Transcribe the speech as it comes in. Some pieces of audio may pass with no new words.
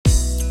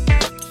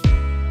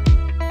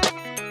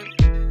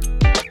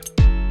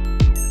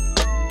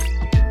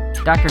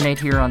Dr. Nate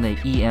here on the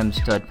EM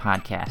Stud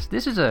podcast.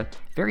 This is a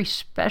very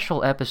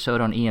special episode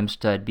on EM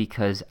Stud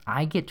because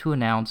I get to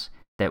announce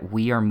that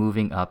we are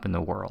moving up in the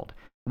world.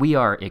 We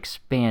are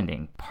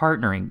expanding,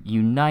 partnering,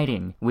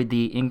 uniting with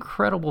the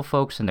incredible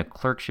folks in the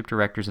Clerkship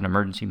Directors in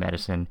Emergency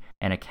Medicine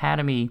and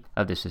Academy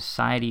of the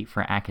Society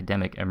for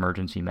Academic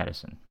Emergency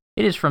Medicine.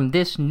 It is from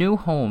this new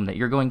home that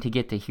you're going to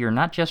get to hear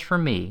not just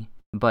from me,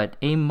 but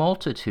a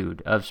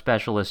multitude of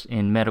specialists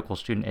in medical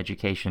student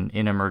education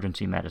in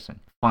emergency medicine.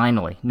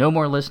 Finally, no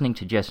more listening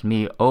to just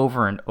me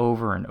over and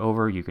over and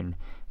over. You can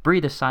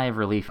breathe a sigh of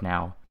relief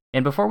now.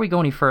 And before we go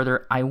any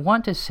further, I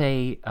want to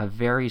say a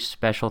very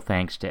special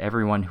thanks to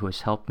everyone who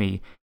has helped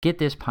me get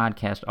this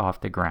podcast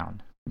off the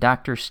ground.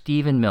 Dr.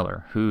 Stephen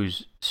Miller,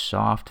 whose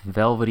soft,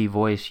 velvety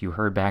voice you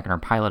heard back in our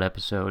pilot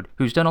episode,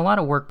 who's done a lot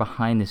of work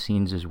behind the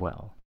scenes as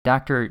well.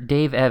 Dr.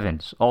 Dave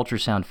Evans,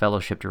 Ultrasound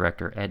Fellowship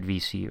Director at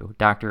VCU.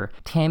 Dr.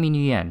 Tammy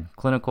Nguyen,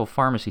 Clinical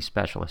Pharmacy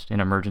Specialist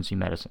in Emergency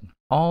Medicine.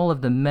 All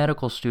of the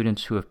medical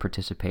students who have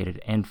participated.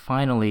 And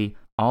finally,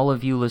 all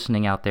of you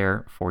listening out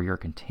there for your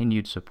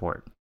continued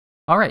support.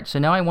 All right, so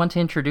now I want to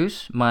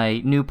introduce my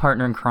new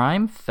partner in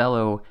crime,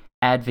 fellow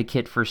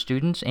advocate for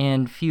students,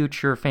 and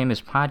future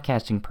famous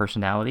podcasting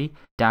personality,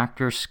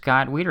 Dr.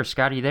 Scott Weeder.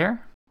 Scott, are you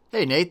there?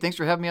 Hey, Nate. Thanks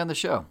for having me on the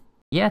show.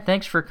 Yeah,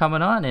 thanks for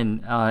coming on,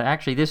 and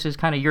actually, this is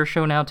kind of your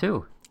show now,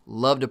 too.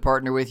 Love to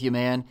partner with you,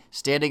 man.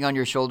 Standing on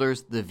your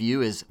shoulders, the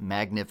view is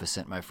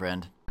magnificent, my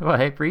friend. Well,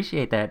 I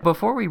appreciate that.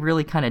 Before we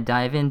really kind of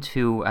dive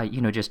into,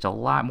 just a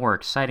lot more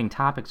exciting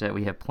topics that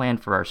we have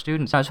planned for our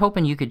students, I was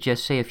hoping you could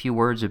just say a few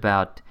words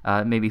about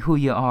maybe who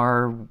you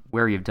are,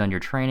 where you've done your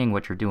training,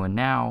 what you're doing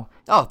now.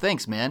 Oh,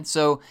 thanks, man.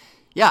 So,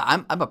 yeah,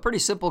 I'm a pretty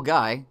simple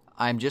guy.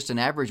 I'm just an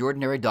average,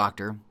 ordinary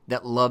doctor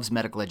that loves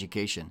medical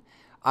education.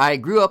 I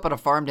grew up on a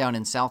farm down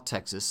in South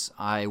Texas.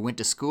 I went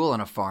to school on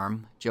a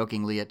farm,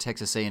 jokingly, at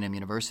Texas A&M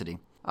University.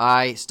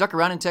 I stuck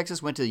around in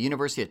Texas, went to the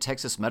University of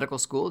Texas Medical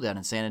School down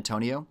in San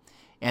Antonio,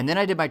 and then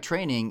I did my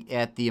training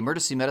at the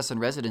emergency medicine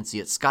residency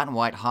at Scott &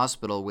 White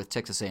Hospital with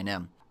Texas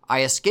A&M.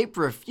 I escaped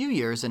for a few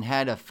years and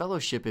had a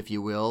fellowship, if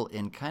you will,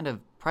 in kind of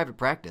private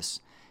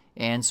practice.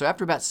 And so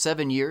after about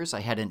 7 years,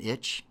 I had an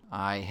itch.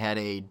 I had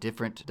a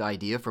different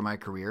idea for my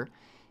career,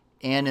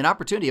 and an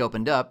opportunity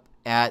opened up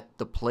at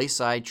the place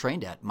I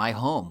trained at, my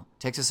home,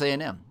 Texas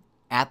A&M,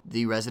 at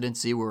the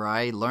residency where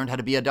I learned how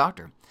to be a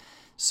doctor.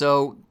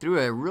 So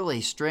through a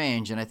really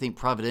strange and I think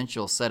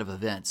providential set of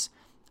events,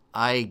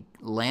 I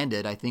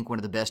landed, I think, one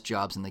of the best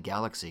jobs in the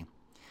galaxy.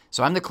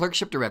 So I'm the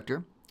clerkship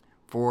director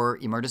for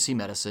emergency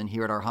medicine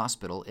here at our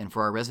hospital and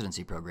for our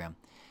residency program.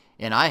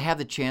 And I have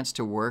the chance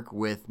to work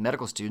with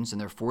medical students in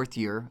their 4th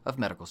year of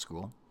medical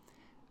school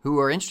who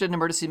are interested in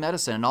emergency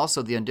medicine and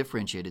also the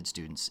undifferentiated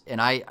students.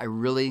 And I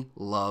really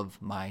love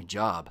my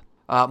job.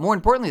 More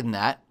importantly than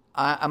that,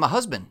 I'm a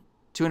husband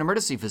to an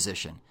emergency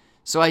physician.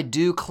 So I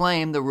do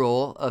claim the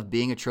role of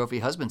being a trophy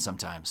husband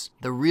sometimes.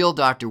 The real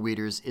Dr.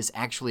 Weeders is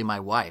actually my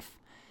wife.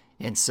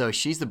 And so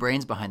she's the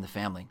brains behind the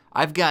family.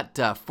 I've got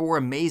 4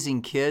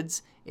 amazing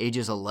kids,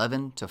 ages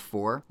 11 to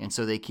 4, and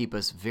so they keep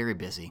us very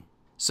busy.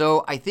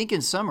 So I think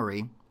in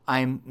summary,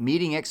 I'm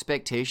meeting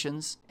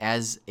expectations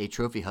as a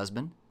trophy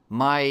husband.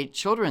 My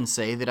children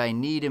say that I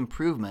need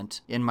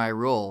improvement in my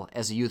role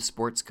as a youth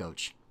sports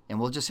coach,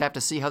 and we'll just have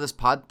to see how this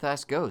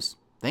podcast goes.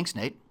 Thanks,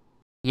 Nate.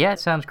 Yeah, it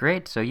sounds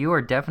great. So you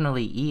are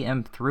definitely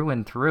EM through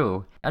and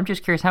through. I'm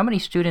just curious, how many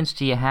students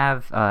do you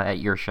have at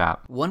your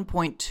shop?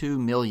 1.2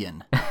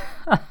 million.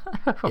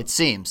 It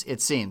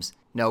seems.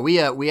 No, we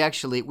have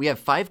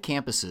 5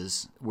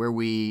 campuses where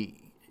we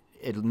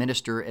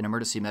administer an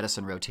emergency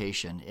medicine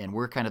rotation, and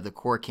we're kind of the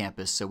core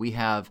campus. So we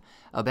have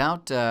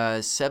about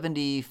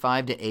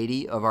 75 to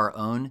 80 of our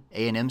own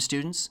A&M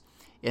students,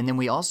 and then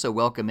we also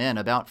welcome in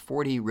about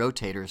 40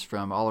 rotators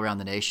from all around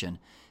the nation.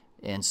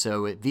 And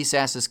so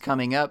VSAS is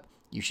coming up.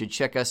 You should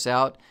check us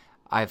out.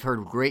 I've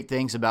heard great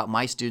things about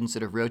my students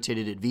that have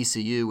rotated at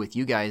VCU with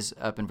you guys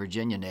up in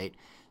Virginia, Nate.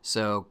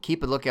 So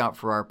keep a lookout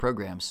for our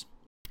programs.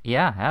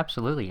 Yeah,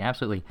 absolutely.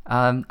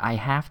 I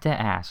have to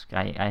ask.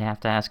 I have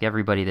to ask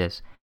everybody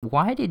this.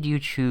 Why did you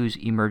choose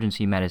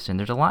emergency medicine?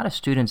 There's a lot of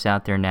students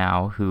out there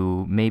now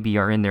who maybe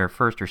are in their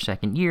 1st or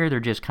 2nd year. They're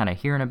just kind of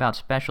hearing about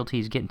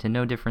specialties, getting to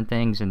know different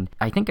things. And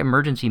I think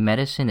emergency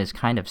medicine is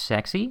kind of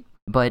sexy,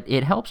 but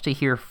it helps to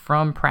hear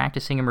from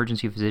practicing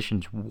emergency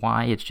physicians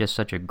why it's just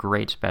such a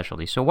great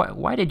specialty. So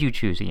why did you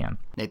choose EM?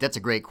 Nate, that's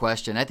a great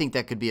question. I think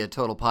that could be a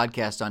total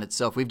podcast on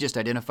itself. We've just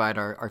identified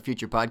our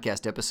future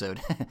podcast episode.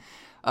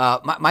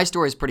 My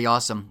story is pretty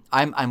awesome.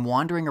 I'm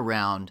wandering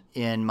around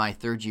in my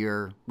 3rd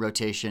year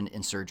rotation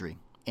in surgery,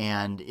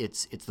 and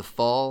it's the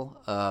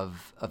fall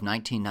of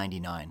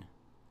 1999.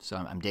 So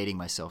I'm dating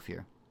myself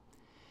here.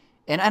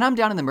 And I'm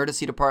down in the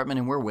emergency department,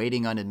 and we're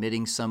waiting on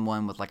admitting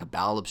someone with like a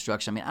bowel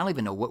obstruction. I mean, I don't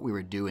even know what we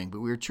were doing,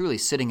 but we were truly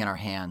sitting in our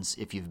hands,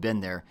 if you've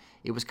been there.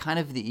 It was kind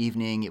of the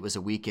evening. It was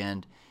a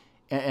weekend.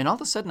 And all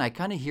of a sudden, I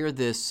kind of hear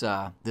this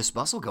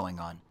bustle going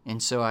on.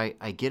 And so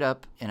I get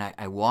up, and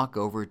I walk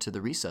over to the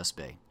resus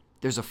bay.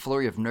 There's a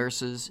flurry of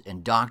nurses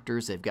and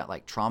doctors. They've got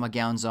like trauma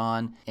gowns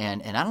on.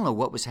 And I don't know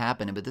what was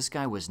happening, but this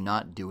guy was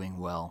not doing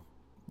well.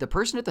 the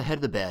person at the head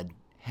of the bed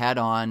had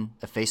on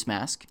a face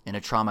mask and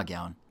a trauma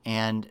gown,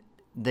 and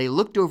they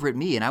looked over at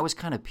me, and I was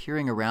kind of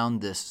peering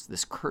around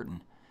this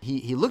curtain.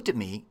 He looked at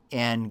me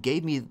and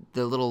gave me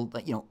the little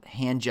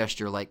hand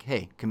gesture like,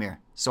 hey, come here.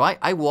 So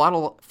I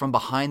waddle from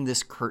behind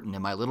this curtain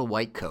in my little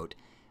white coat,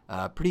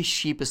 pretty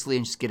sheepishly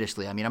and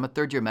skittishly. I mean, I'm a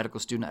third-year medical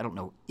student. I don't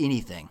know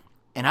anything.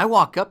 And I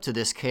walk up to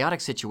this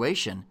chaotic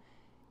situation,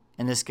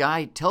 and this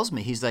guy tells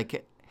me, he's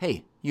like,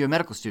 hey, you're a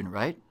medical student,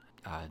 right?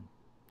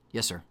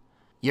 Yes, sir.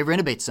 You ever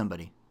intubate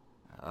somebody?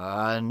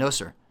 No,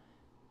 sir.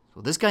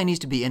 Well, this guy needs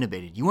to be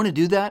intubated. You want to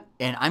do that?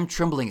 And I'm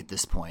trembling at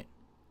this point.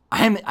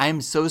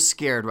 I'm so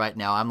scared right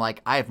now. I'm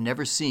like, I have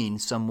never seen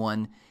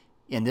someone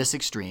in this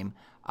extreme.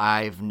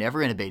 I've never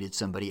intubated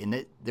somebody,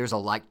 and there's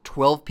like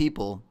 12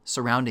 people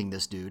surrounding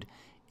this dude,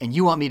 and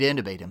you want me to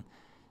intubate him.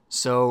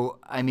 So,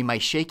 I mean, my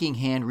shaking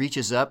hand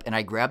reaches up, and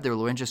I grab the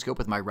laryngoscope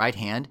with my right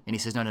hand, and he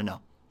says,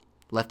 no.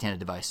 Left-handed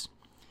device.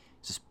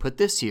 He says, put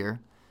this here,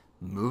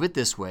 move it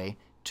this way,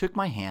 took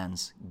my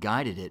hands,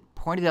 guided it,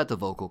 pointed out the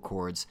vocal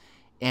cords,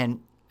 and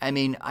I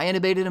mean, I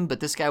intubated him, but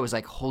this guy was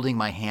like holding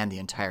my hand the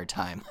entire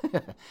time.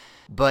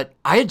 But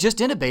I had just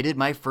intubated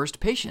my first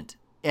patient,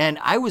 and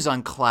I was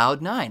on cloud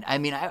 9. I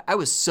mean, I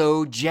was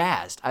so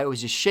jazzed. I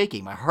was just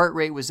shaking. My heart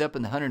rate was up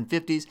in the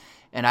 150s,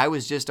 and I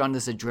was just on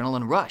this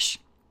adrenaline rush.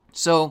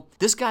 So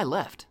this guy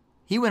left.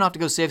 He went off to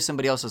go save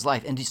somebody else's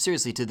life. And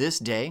seriously, to this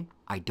day,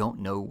 I don't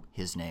know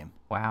his name.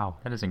 Wow,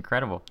 that is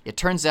incredible. It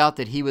turns out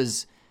that he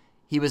was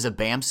a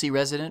BAMC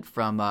resident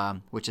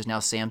from, which is now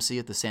SAMC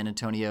at the San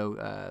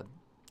Antonio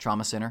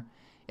Trauma Center,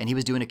 and he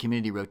was doing a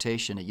community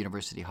rotation at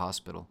University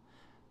Hospital.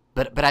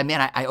 But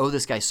I owe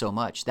this guy so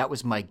much. That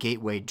was my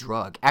gateway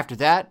drug. After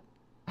that,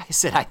 I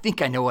said, I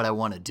think I know what I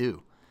want to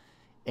do.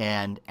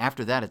 And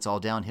after that, it's all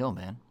downhill,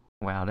 man.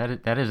 Wow,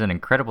 that is an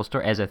incredible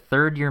story. As a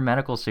third-year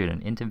medical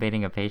student,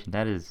 intubating a patient,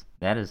 that is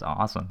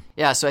awesome.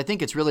 Yeah, so I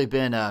think it's really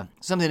been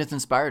something that's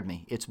inspired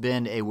me. It's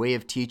been a way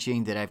of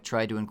teaching that I've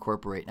tried to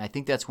incorporate, and I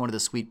think that's one of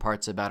the sweet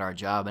parts about our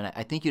job. And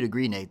I think you'd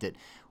agree, Nate, that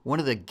one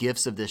of the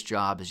gifts of this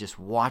job is just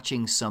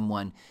watching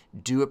someone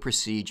do a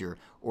procedure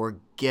or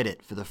get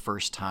it for the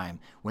first time.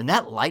 When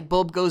that light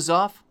bulb goes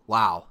off,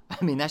 wow,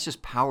 I mean, that's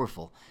just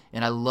powerful.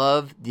 And I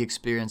love the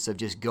experience of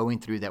just going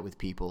through that with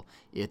people.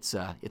 It's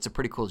a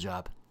pretty cool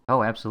job.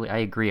 Oh, absolutely. I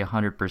agree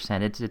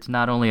 100%. It's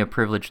not only a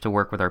privilege to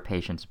work with our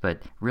patients,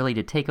 but really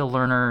to take a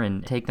learner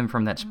and take them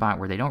from that spot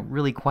where they don't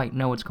really quite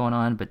know what's going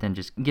on, but then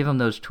just give them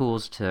those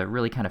tools to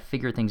really kind of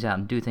figure things out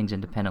and do things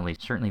independently.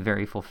 Certainly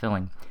very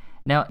fulfilling.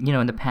 Now,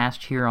 in the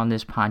past here on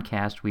this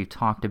podcast, we've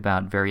talked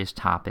about various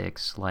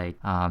topics like,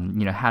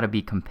 how to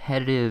be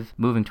competitive,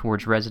 moving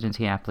towards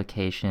residency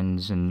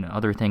applications, and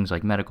other things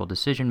like medical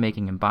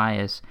decision-making and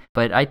bias.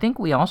 But I think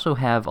we also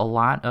have a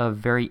lot of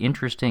very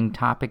interesting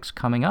topics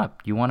coming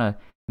up. You want to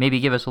maybe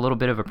give us a little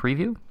bit of a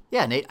preview?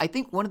 Yeah, Nate, I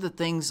think one of the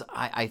things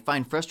I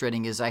find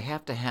frustrating is I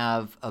have to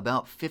have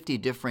about 50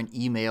 different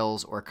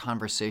emails or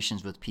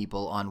conversations with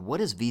people on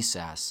what is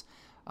VSAS,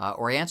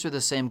 or answer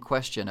the same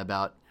question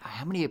about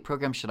how many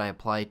programs should I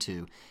apply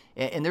to.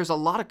 And there's a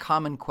lot of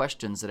common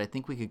questions that I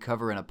think we could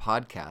cover in a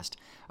podcast.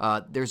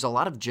 There's a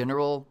lot of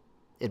general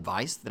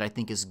advice that I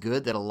think is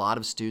good that a lot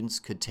of students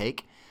could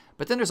take.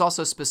 But then there's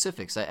also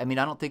specifics. I mean,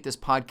 I don't think this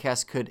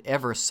podcast could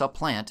ever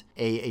supplant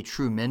a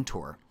true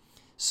mentor.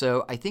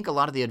 So I think a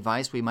lot of the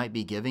advice we might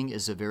be giving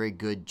is a very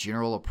good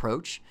general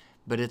approach,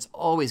 but it's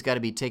always got to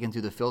be taken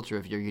through the filter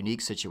of your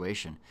unique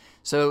situation.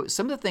 So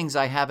some of the things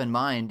I have in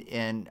mind,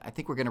 and I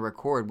think we're going to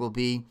record, will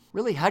be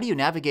really how do you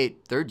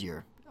navigate third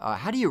year?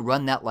 How do you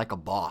run that like a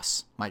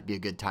boss might be a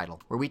good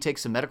title, where we take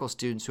some medical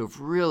students who have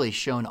really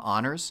shown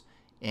honors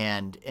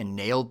and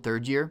nailed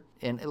third year,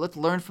 and let's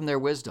learn from their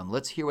wisdom.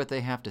 Let's hear what they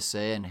have to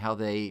say and how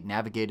they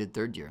navigated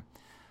third year.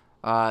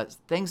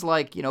 Things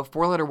like,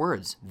 four-letter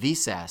words,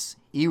 VSAS,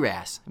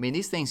 ERAS. I mean,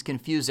 these things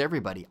confuse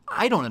everybody.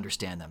 I don't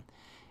understand them.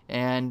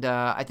 And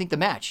I think the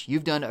match.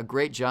 You've done a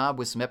great job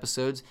with some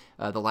episodes.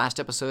 The last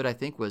episode, I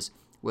think, was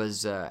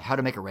how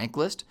to make a rank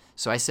list.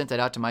 So I sent that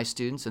out to my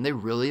students, and they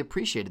really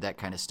appreciated that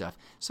kind of stuff.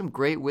 Some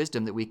great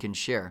wisdom that we can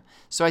share.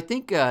 So I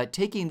think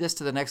taking this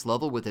to the next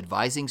level with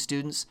advising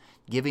students,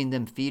 giving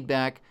them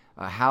feedback,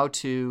 how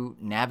to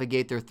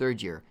navigate their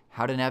third year,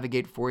 how to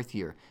navigate fourth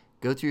year,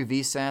 go through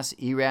VSAS,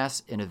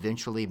 ERAS, and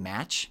eventually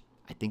match.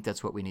 I think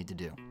that's what we need to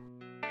do.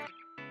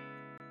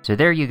 So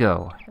there you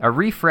go, a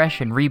refresh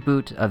and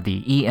reboot of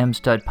the EM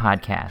Stud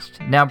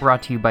podcast, now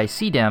brought to you by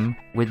CDEM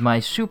with my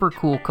super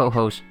cool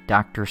co-host,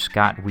 Dr.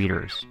 Scott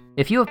Wieters.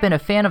 If you have been a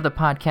fan of the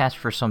podcast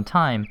for some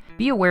time,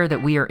 be aware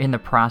that we are in the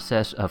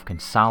process of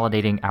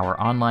consolidating our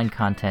online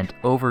content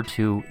over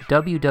to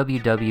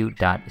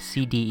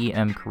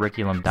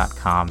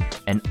www.cdemcurriculum.com,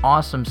 an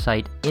awesome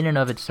site in and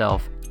of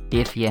itself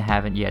if you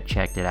haven't yet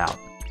checked it out.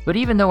 But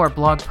even though our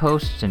blog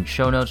posts and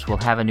show notes will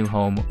have a new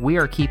home, we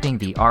are keeping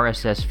the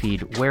RSS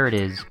feed where it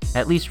is,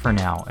 at least for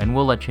now, and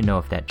we'll let you know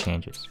if that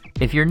changes.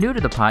 If you're new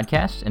to the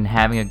podcast and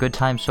having a good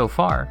time so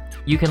far,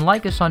 you can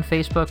like us on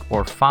Facebook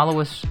or follow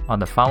us on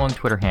the following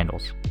Twitter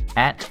handles: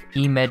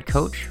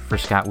 @eMedCoach for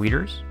Scott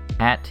Wieters,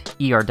 at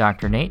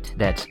ERDrNate,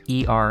 that's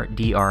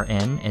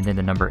ERDRN, and then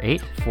the number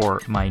 8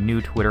 for my new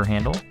Twitter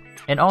handle,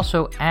 and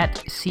also at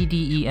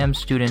CDEM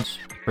Students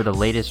for the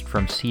latest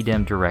from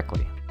CDEM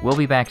directly. We'll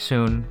be back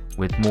soon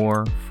with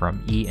more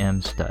from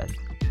EM Stud.